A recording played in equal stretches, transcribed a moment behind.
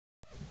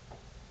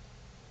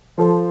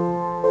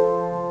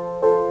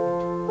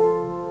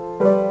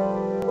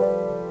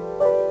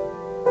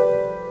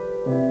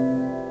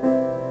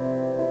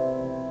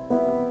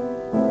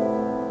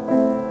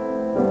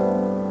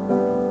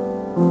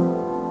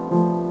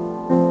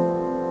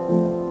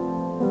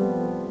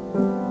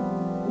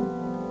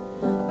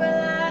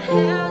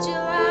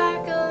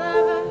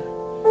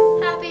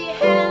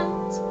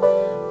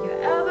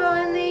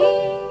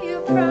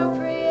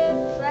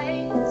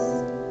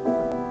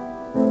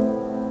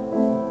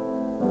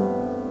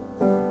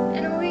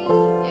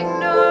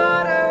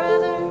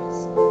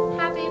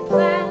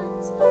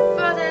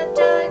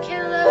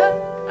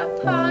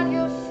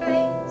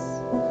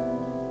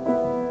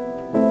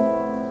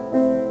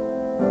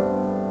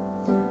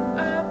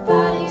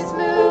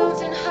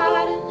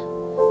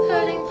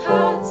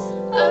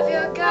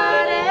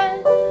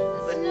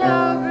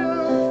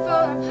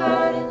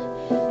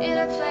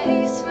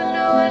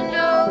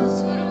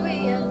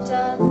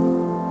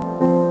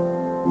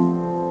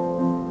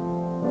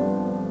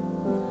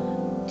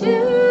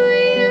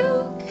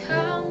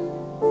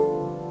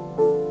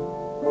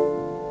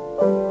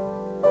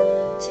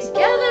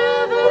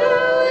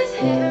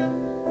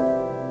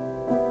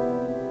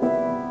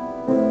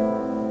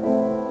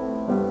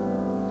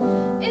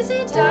Is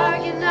it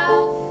dark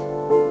enough?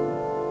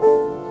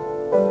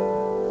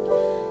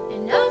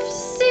 Enough to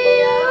see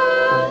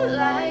your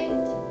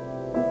light?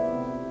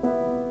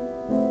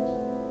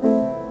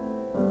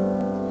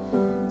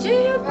 Do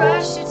you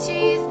brush your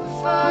teeth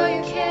before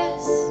you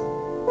kiss?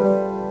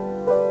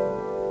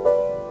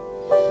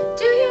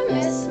 Do you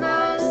miss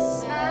my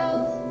smell?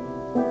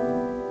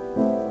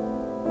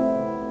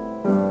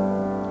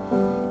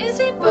 Is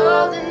it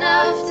bold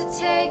enough to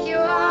take you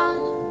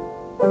on?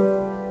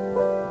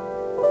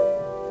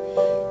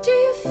 Do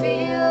you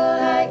feel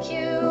like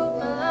you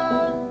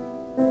belong?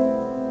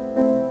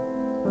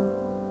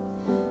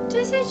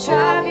 Does it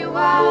drive you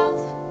wild?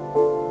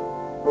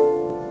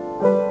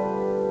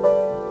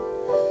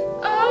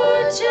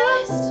 Or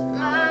just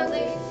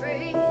mildly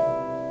free?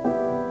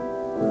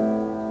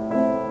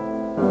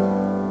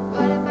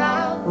 What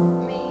about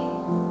me?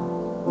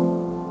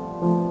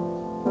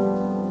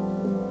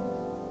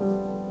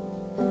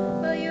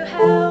 Well, you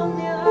held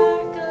me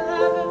like a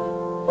lover,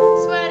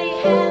 sweaty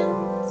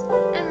hands,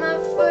 and my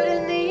foot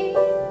in the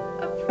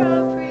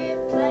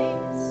appropriate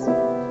place.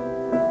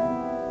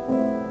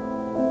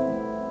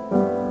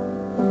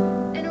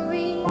 And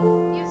we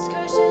used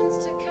cushions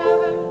to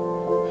cover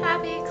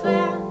happy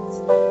clans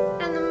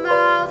and the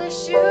mild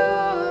issue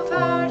of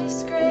our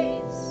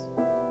disgrace.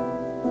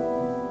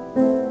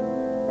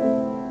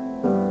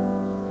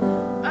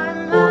 Our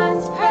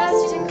minds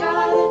pressed and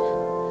guarded,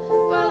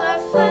 while our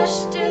flesh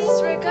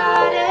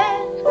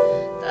disregarded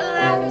the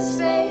lack of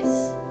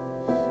space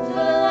for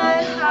the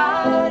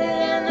light-hearted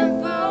and the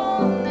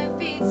boom that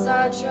beats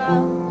our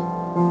drum.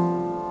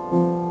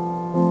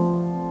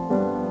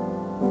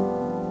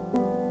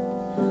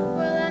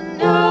 Well, I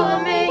know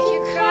I'll make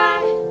you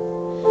cry,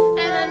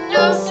 and I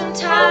know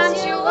sometimes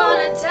you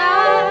wanna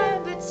die,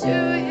 but do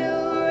you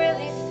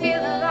really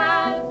feel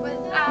alive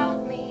without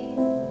me?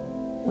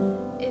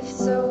 If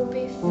so,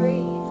 be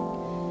free.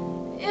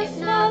 If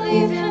not,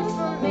 leave him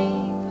for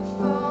me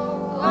before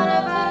one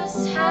of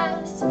us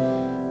has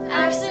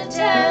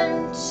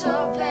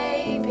accidental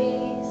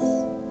babies.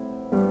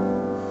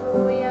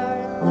 For we are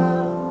in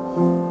love.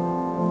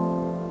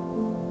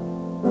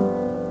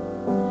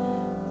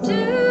 Do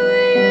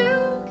you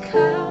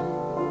come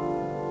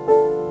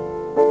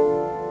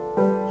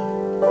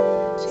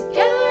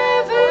together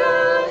ever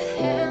with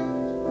him?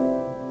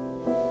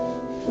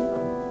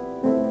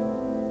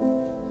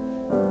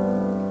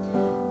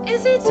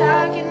 Is it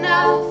dark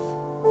enough?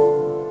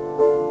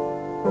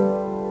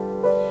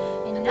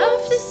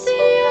 Enough to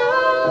see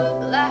your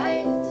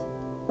light?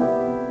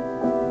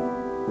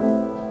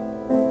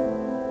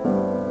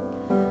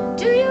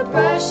 Do you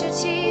brush your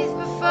teeth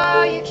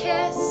before you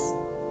kiss?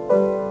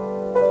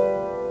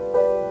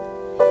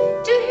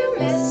 Do you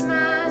miss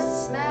my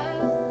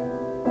smell?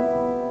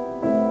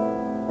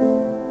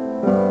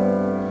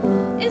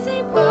 Is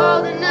it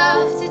bold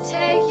enough to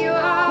take you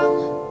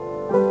on?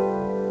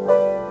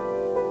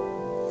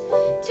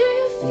 Do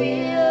you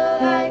feel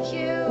like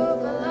you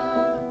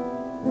belong?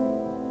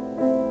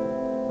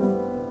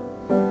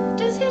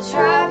 Does it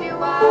drive you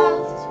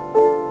wild?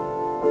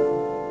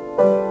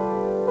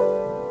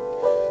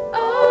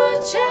 Or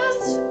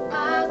just